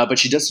 but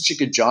she does such a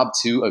good job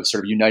too of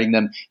sort of uniting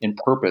them in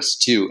purpose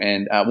too.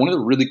 And one of the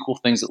really cool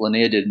things that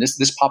Linnea did, and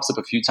this pops up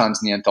a few times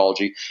in the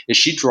anthology, is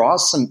she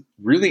draws some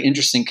really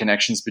interesting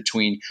connections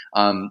between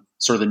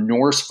sort of the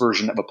Norse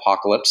version of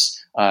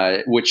Apocalypse,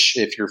 which,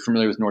 if you're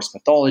familiar with Norse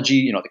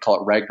mythology, they call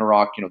it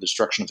Ragnarok,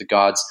 destruction of the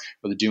gods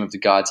or the doom of the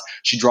gods.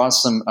 She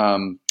draws some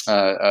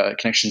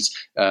connections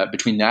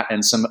between that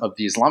and some of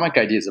the Islamic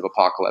ideas of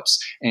apocalypse.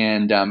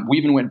 And we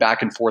even went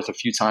back and forth a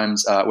few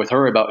times with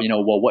her about,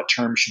 what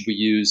term should we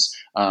use?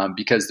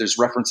 Because there's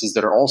references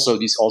that are also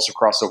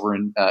cross over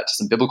to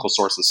some biblical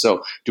sources.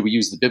 So do we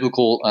use the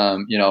biblical,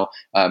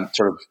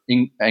 sort of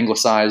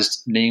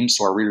anglicized names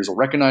so our readers will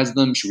recognize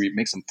them? Should we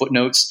make some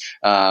footnotes?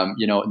 And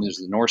there's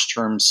the Norse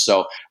terms.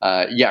 So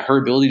her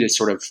ability to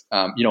sort of,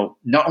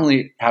 not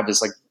only have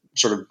this like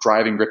sort of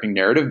driving, gripping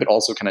narrative, but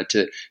also kind of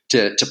to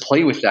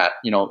play with that,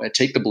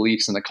 take the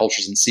beliefs and the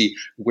cultures and see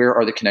where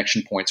are the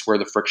connection points, where are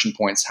the friction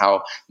points,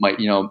 how might,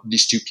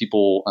 these two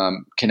people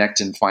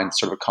connect and find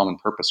sort of a common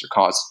purpose or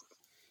cause.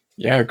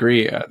 Yeah, I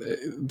agree.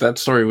 That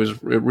story it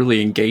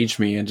really engaged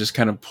me and just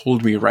kind of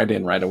pulled me right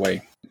in right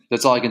away.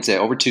 That's all I can say.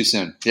 Over too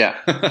soon. Yeah.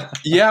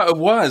 Yeah, it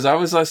was. I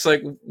was just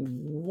like,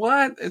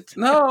 what?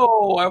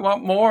 No, I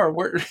want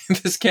more.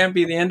 This can't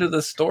be the end of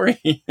the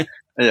story.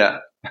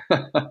 Yeah.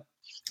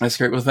 That's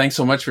great. Well, thanks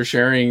so much for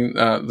sharing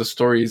the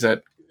stories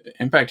that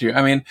impact you.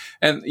 I mean,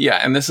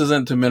 and this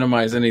isn't to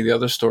minimize any of the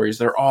other stories.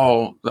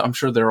 I'm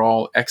sure they're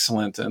all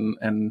excellent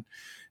and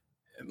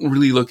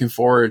really looking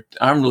forward.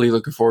 I'm really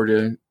looking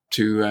forward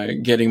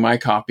to getting my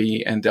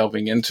copy and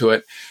delving into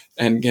it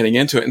and getting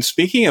into it. And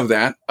speaking of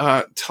that,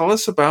 tell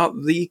us about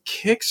the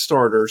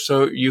Kickstarter.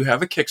 So you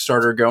have a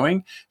Kickstarter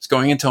going. It's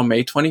going until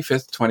May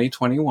 25th,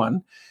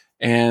 2021.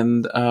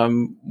 And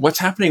what's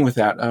happening with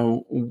that?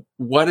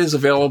 What is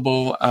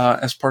available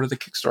as part of the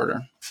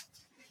Kickstarter?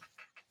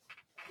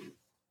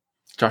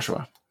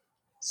 Joshua.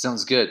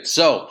 Sounds good.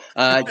 So,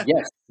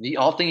 yes, the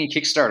All Thingy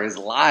Kickstarter is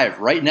live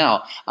right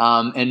now.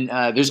 And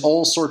there's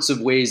all sorts of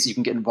ways you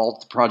can get involved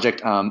with the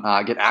project,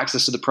 get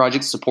access to the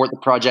project, support the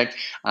project.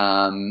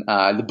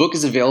 The book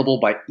is available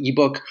by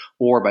ebook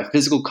or by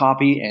physical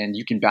copy, and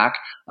you can back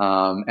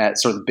at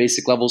sort of the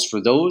basic levels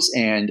for those.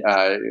 And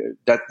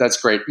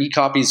that's great.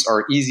 E-copies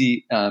are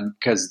easy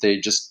because they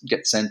just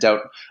get sent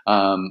out.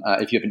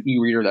 If you have an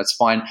e-reader, that's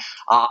fine.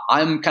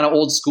 I'm kind of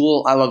old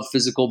school. I love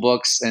physical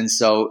books. And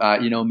so,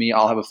 you know me,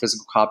 I'll have a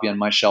physical copy on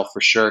my shelf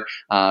for sure.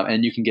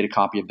 And you can get a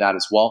copy of that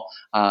as well.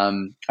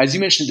 As you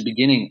mentioned at the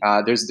beginning,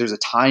 there's a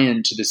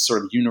tie-in to this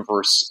sort of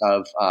universe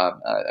of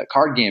a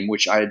card game,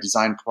 which I had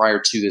designed prior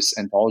to this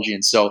anthology.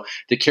 And so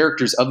the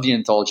characters of the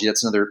anthology,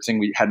 that's another thing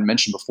we hadn't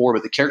mentioned before,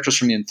 but the characters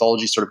from the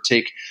anthology sort of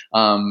take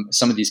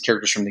some of these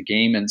characters from the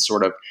game and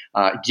sort of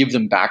give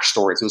them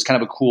backstories. It was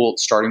kind of a cool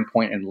starting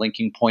point and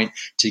linking point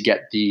to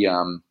get the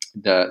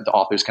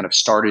authors kind of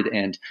started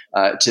and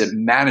to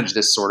manage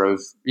this sort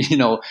of,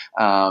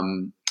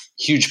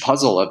 huge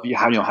puzzle of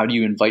how do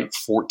you invite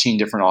 14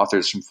 different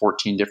authors from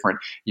 14 different,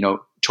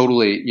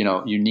 totally,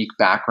 unique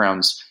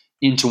backgrounds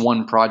into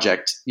one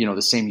project,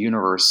 the same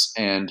universe,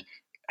 and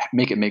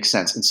make it make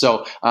sense. And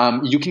so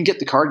you can get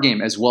the card game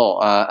as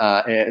well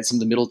at some of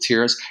the middle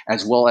tiers,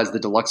 as well as the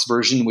deluxe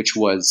version, which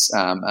was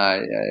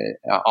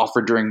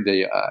offered during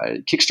the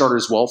Kickstarter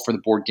as well for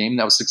the board game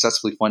that was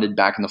successfully funded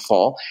back in the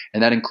fall.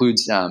 And that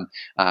includes a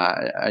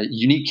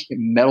unique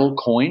metal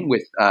coin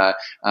with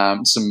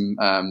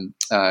some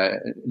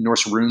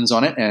Norse runes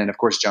on it. And of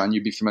course, John,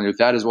 you'd be familiar with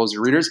that as well as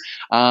your readers.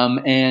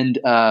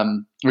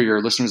 Or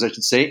your listeners, I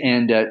should say,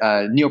 and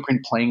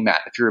neoprene playing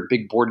mat. If you're a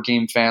big board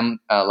game fan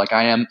like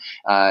I am,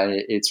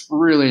 it's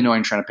really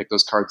annoying trying to pick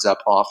those cards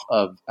up off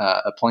of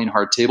a plain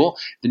hard table.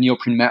 The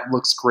neoprene mat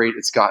looks great.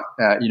 It's got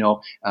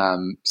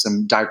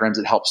some diagrams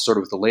that help sort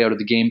of with the layout of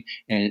the game,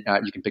 and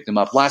you can pick them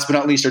up. Last but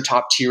not least, our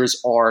top tiers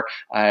are,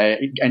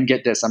 and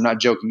get this, I'm not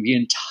joking, the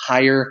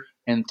entire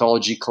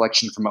anthology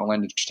collection from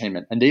Outland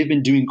Entertainment. And they've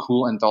been doing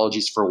cool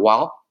anthologies for a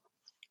while.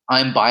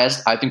 I'm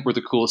biased. I think we're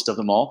the coolest of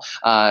them all.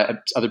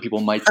 Other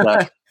people might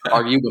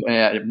argue,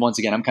 but once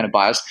again, I'm kind of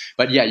biased.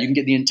 But yeah, you can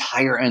get the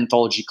entire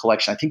anthology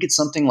collection. I think it's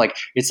something like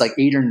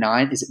 8 or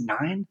 9. Is it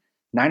 9?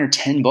 9 or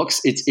 10 books.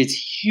 It's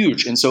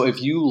huge. And so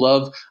if you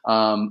love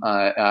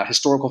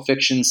historical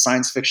fiction,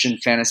 science fiction,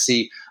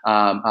 fantasy,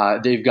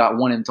 they've got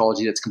one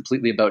anthology that's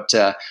completely about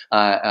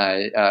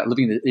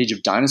living in the age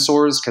of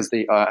dinosaurs, because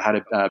they had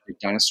a big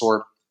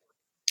dinosaur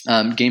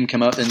game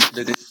come out and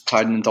they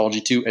tied an anthology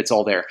too. It's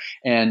all there.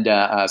 And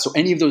so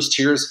any of those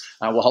tiers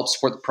will help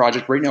support the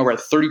project. Right now we're at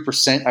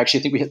 30%. Actually,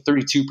 I think we hit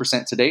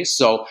 32% today.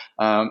 So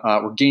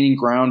we're gaining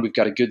ground. We've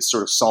got a good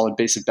sort of solid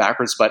base of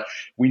backers, but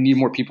we need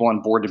more people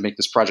on board to make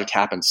this project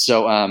happen.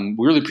 So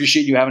we really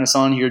appreciate you having us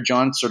on here,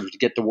 John, sort of to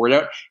get the word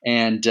out.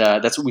 And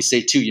that's what we say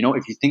too.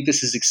 If you think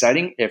this is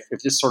exciting, if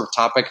this sort of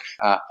topic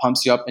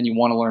pumps you up and you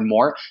want to learn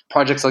more,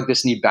 projects like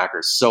this need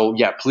backers. So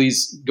yeah,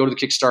 please go to the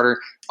Kickstarter,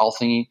 All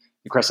Thingy,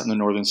 The Crescent and the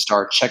Northern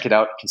Star. Check it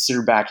out,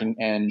 consider backing,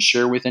 and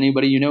share with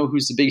anybody you know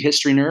who's a big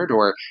history nerd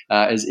or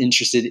is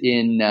interested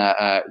in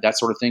that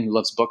sort of thing, who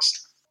loves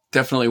books.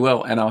 Definitely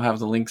will, and I'll have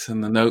the links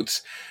in the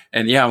notes.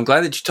 And yeah, I'm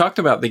glad that you talked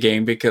about the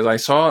game, because I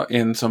saw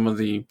in some of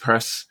the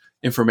press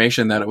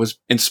information that it was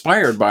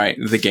inspired by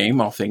the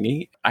game, All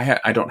Thingy.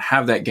 I don't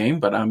have that game,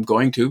 but I'm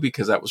going to,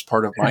 because that was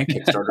part of my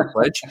Kickstarter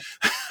pledge,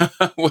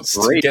 was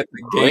to get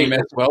the game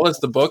as well as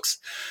the books,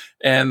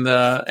 and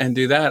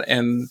do that.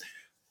 And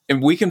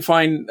we can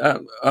find,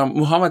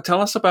 Muhammad, tell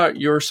us about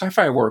your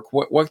sci-fi work.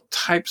 What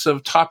types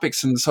of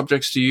topics and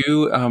subjects do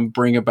you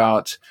bring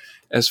about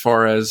as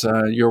far as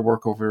your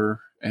work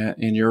over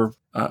in your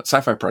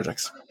sci-fi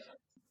projects?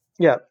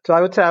 Yeah, so I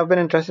would say I've been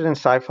interested in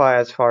sci-fi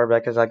as far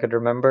back as I could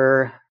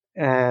remember.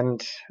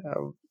 And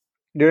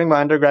during my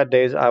undergrad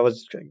days, I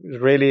was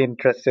really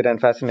interested and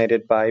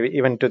fascinated by,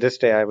 even to this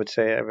day, I would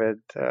say, with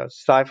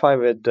sci-fi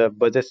with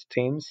Buddhist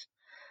themes.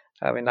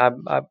 I mean,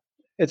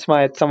 it's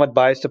my somewhat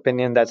biased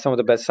opinion that some of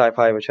the best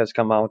sci-fi which has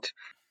come out,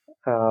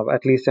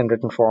 at least in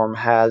written form,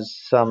 has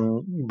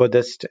some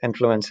Buddhist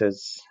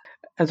influences.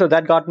 And so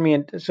that got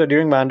me, so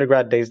during my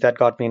undergrad days, that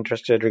got me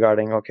interested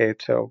regarding, okay,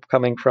 so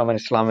coming from an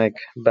Islamic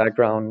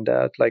background,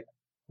 like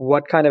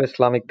what kind of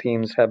Islamic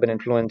themes have been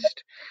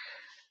influenced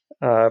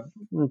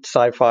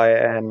sci-fi,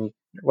 and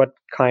what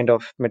kind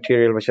of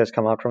material which has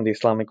come out from the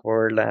Islamic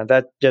world. And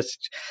that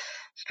just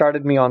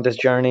started me on this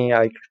journey.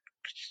 I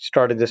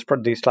started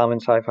the Islam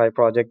and Sci-Fi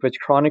project, which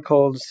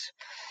chronicles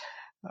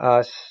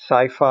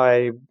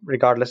sci-fi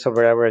regardless of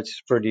wherever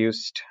it's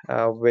produced,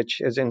 which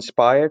is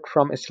inspired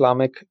from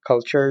Islamic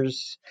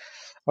cultures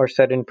or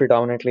set in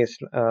predominantly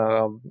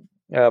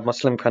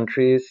Muslim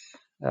countries.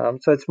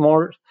 So it's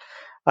more,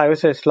 I would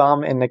say,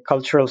 Islam in a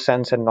cultural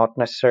sense and not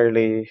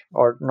necessarily,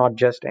 or not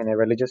just in a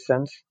religious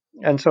sense.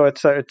 And so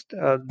it's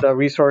the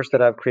resource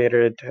that I've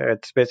created.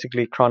 It's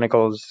basically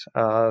chronicles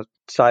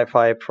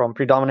sci-fi from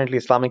predominantly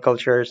Islamic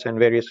cultures and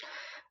various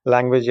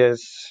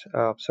languages,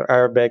 so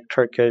Arabic,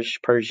 Turkish,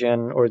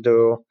 Persian,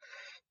 Urdu,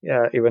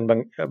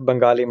 even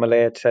Bengali,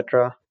 Malay,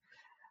 etc.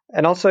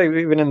 And also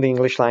even in the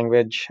English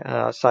language,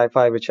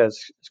 sci-fi which has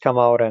come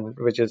out and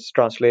which is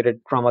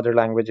translated from other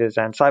languages,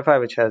 and sci-fi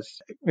which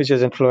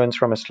is influenced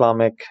from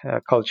Islamic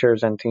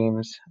cultures and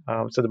themes.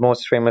 So the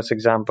most famous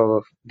example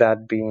of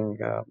that being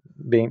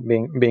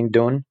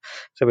Dune,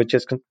 so which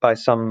is by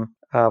some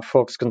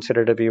folks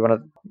considered to be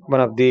one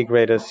of the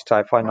greatest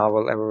sci-fi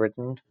novel ever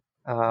written.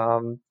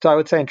 So I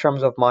would say in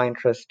terms of my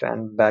interest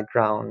and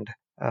background,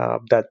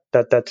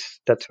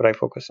 that's what I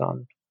focus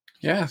on.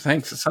 Yeah,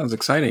 thanks. It sounds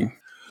exciting.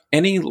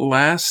 Any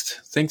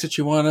last things that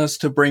you want us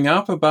to bring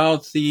up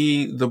about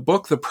the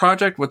book, the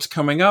project, what's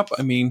coming up?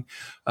 I mean,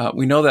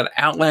 we know that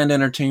Outland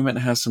Entertainment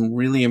has some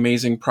really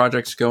amazing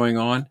projects going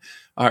on.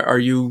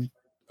 Are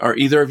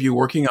either of you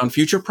working on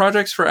future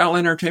projects for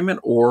Outland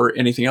Entertainment, or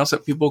anything else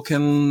that people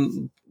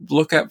can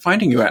look at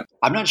finding you at?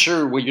 I'm not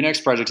sure what your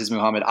next project is,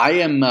 Muhammad. I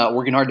am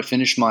working hard to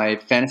finish my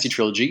fantasy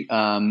trilogy,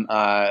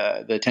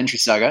 the Tenchi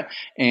Saga,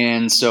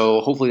 and so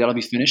hopefully that'll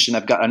be finished. And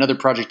I've got another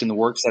project in the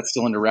works that's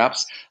still under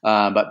wraps,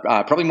 but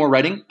probably more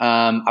writing.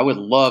 I would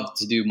love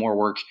to do more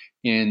work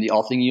in the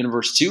All Thing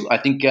universe too. I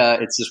think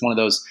it's just one of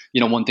those,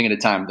 one thing at a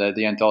time.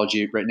 The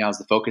anthology right now is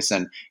the focus,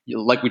 and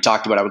like we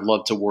talked about, I would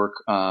love to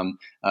work,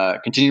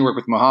 continue to work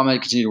with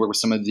Muhammad, continue to work with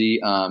some of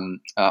the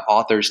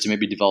authors to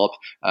maybe develop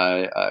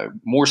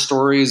more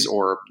stories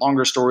or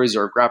longer stories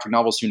or graphic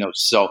novels. Who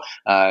knows? So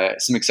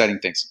some exciting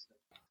things.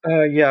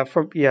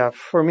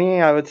 For me,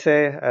 I would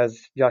say, as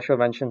Joshua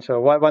mentioned, so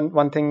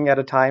one thing at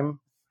a time.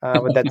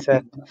 With that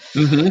said,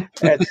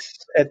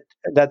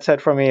 that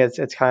said, for me,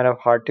 it's kind of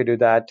hard to do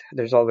that.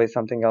 There's always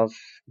something else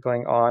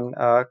going on.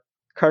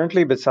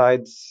 Currently,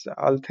 besides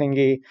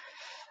Althingi,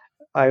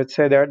 I would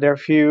say there are a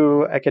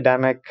few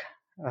academic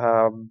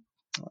there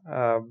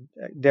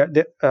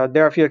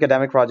are a few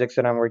academic projects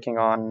that I'm working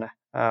on.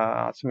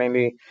 So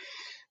mainly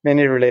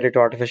related to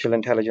artificial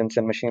intelligence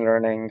and machine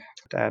learning.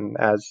 And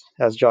as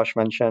Josh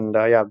mentioned,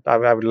 I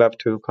would love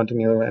to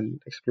continue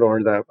and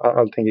explore the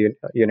Althingi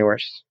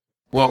universe.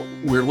 Well,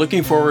 we're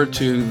looking forward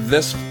to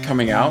this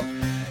coming out,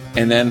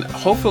 and then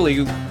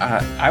hopefully,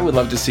 I would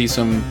love to see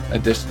some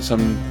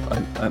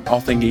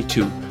Althingi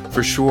 2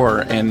 for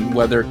sure, and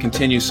whether it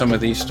continues some of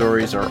these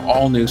stories or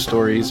all new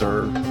stories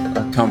or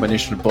a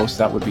combination of both,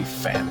 that would be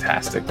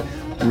fantastic.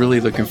 Really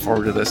looking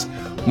forward to this.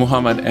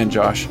 Muhammad and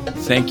Josh,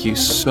 thank you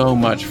so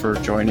much for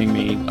joining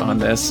me on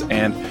this,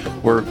 and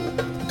we're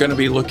going to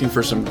be looking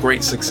for some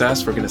great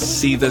success. We're going to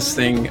see this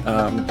thing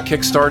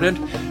kick-started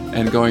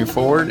and going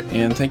forward,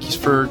 and thank you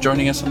for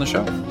joining us on the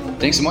show.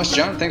 Thanks so much,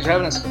 John. Thanks for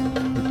having us.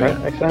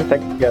 Excellent.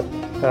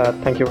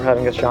 Thank you for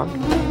having us, John.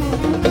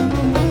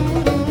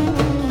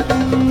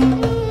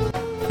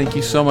 Thank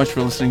you so much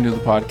for listening to the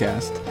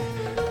podcast.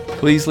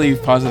 Please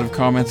leave positive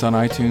comments on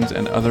iTunes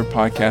and other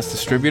podcast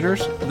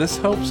distributors. This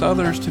helps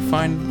others to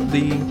find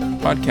the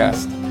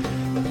podcast.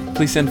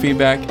 Please send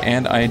feedback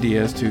and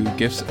ideas to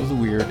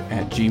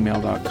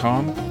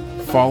giftsoftheweird@gmail.com.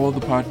 Follow the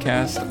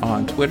podcast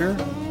on Twitter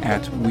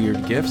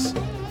 @WeirdGifts,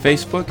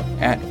 Facebook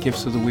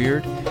 @Gifts of the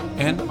Weird,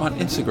 and on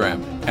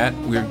Instagram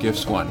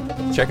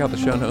 @WeirdGifts1. Check out the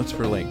show notes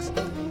for links.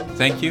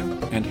 Thank you,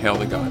 and hail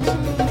the gods.